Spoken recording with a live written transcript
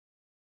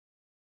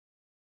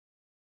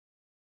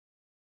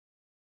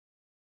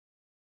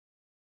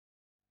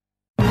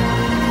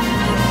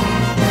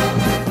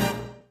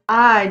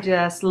I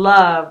just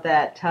love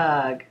that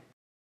Tugg.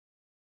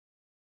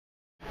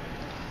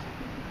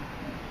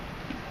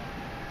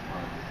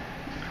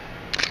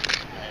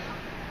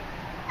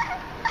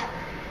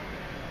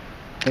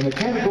 In the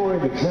category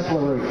of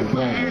exemplary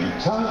companion,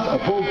 Tugg,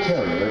 a bull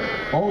terrier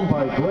owned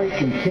by Blake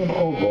and Kim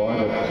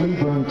Ovard of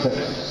Cleburne,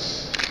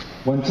 Texas.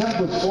 When Tugg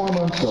was 4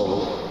 months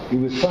old, he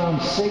was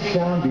found staked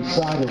down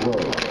beside a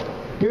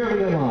road,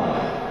 barely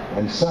alive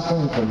and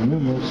suffering from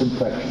numerous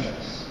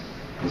infections.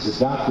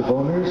 His adoptive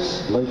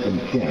owners, Blake and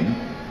Kim,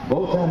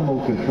 both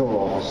animal control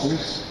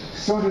officers,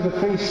 started a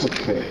Facebook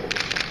page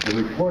to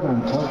report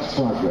on Tugg's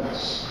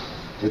progress.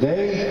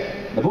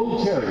 Today, the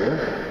Bull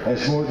Terrier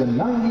has more than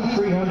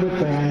 9,300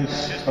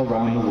 fans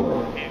around the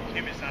world.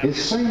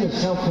 His fame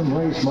has helped him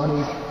raise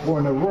money for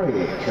an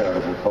array of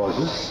charitable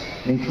causes,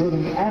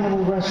 including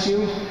animal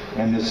rescue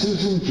and the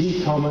Susan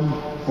G. Komen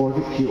for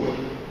the Cure,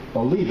 a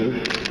leader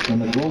in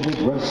the global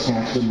breast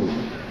cancer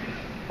movement.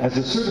 As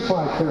a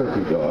certified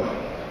therapy dog,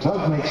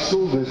 Tugg makes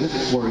school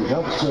visits where he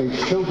helps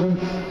raise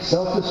children's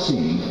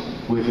self-esteem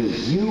with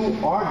his "You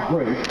Are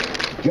Great,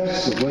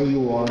 Just the Way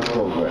You Are"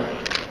 program.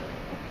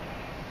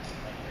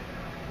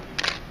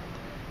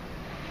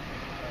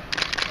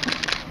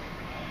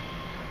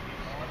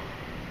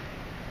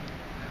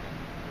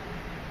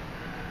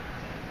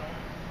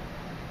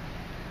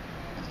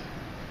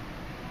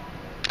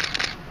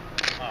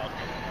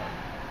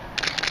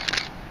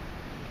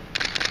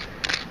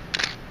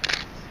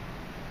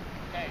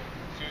 Okay,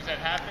 as soon as that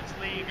happens,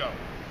 Lee, you go.